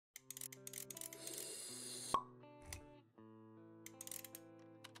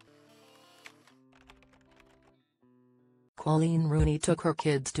Coleen Rooney took her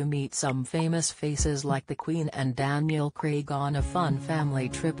kids to meet some famous faces like the Queen and Daniel Craig on a fun family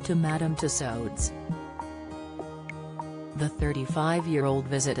trip to Madame Tussauds. The 35-year-old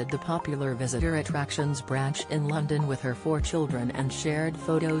visited the popular visitor attractions branch in London with her 4 children and shared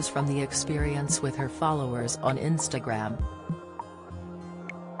photos from the experience with her followers on Instagram.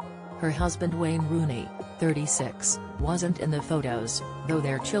 Her husband Wayne Rooney, 36, wasn't in the photos, though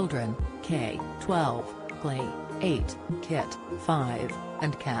their children, Kay, 12, Clay, 8, Kit, 5,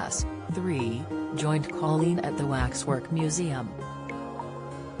 and Cass, 3, joined Coleen at the Waxwork Museum.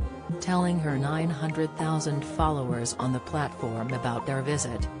 Telling her 900,000 followers on the platform about their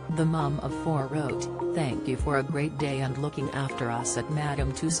visit, the mum of 4 wrote, "Thank you for a great day and looking after us at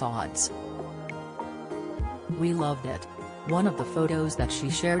Madame Tussauds. We loved it." One of the photos that she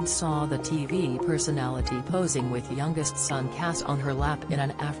shared saw the TV personality posing with youngest son Cass on her lap in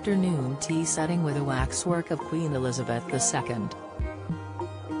an afternoon tea setting with a waxwork of Queen Elizabeth II.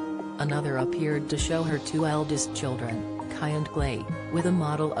 Another appeared to show her 2 eldest children, Kai and Clay, with a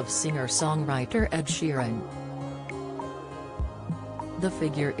model of singer-songwriter Ed Sheeran. The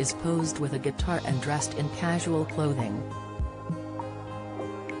figure is posed with a guitar and dressed in casual clothing.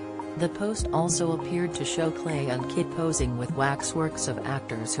 The post also appeared to show Clay and Kit posing with waxworks of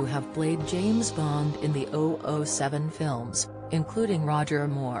actors who have played James Bond in the 007 films, including Roger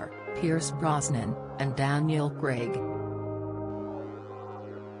Moore, Pierce Brosnan, and Daniel Craig.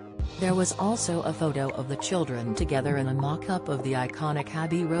 There was also a photo of the children together in a mock-up of the iconic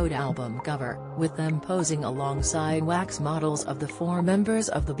Abbey Road album cover, with them posing alongside wax models of the 4 members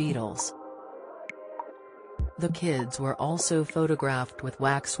of the Beatles. The kids were also photographed with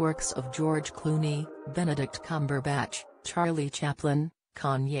waxworks of George Clooney, Benedict Cumberbatch, Charlie Chaplin,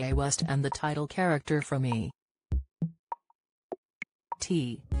 Kanye West and the title character from E.T.,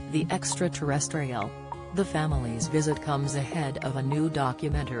 the Extraterrestrial. The family's visit comes ahead of a new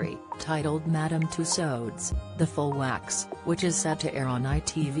documentary, titled Madame Tussauds, The Full Wax, which is set to air on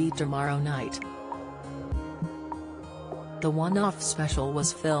ITV tomorrow night. The one-off special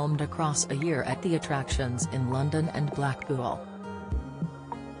was filmed across a year at the attractions in London and Blackpool.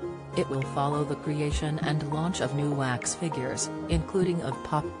 It will follow the creation and launch of new wax figures, including of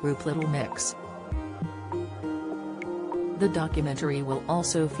pop group Little Mix. The documentary will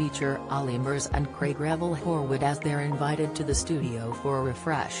also feature Ollie Murs and Craig Revel Horwood as they're invited to the studio for a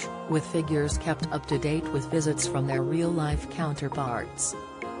refresh, with figures kept up to date with visits from their real-life counterparts.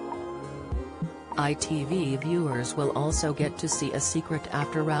 ITV viewers will also get to see a secret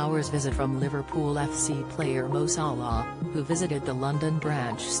after-hours visit from Liverpool FC player Mo Salah, who visited the London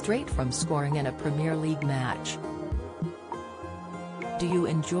branch straight from scoring in a Premier League match. Do you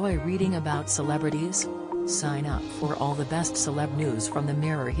enjoy reading about celebrities? Sign up for all the best celeb news from the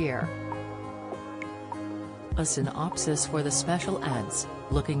Mirror here. A synopsis for the special ads.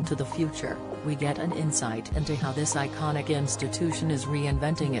 Looking to the future, we get an insight into how this iconic institution is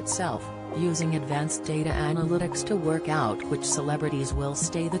reinventing itself, using advanced data analytics to work out which celebrities will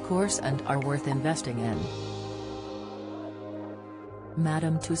stay the course and are worth investing in.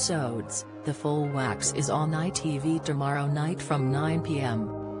 Madame Tussauds, The Full Wax is on ITV tomorrow night from 9 p.m.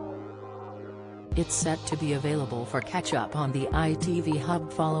 It's set to be available for catch-up on the ITV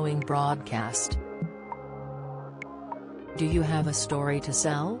Hub following broadcast. Do you have a story to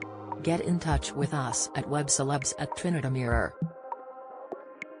sell? Get in touch with us at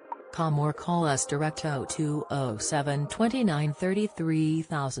webcelebs@trinitymirror.com or call us direct 0207 29 33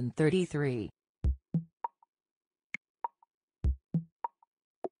 033.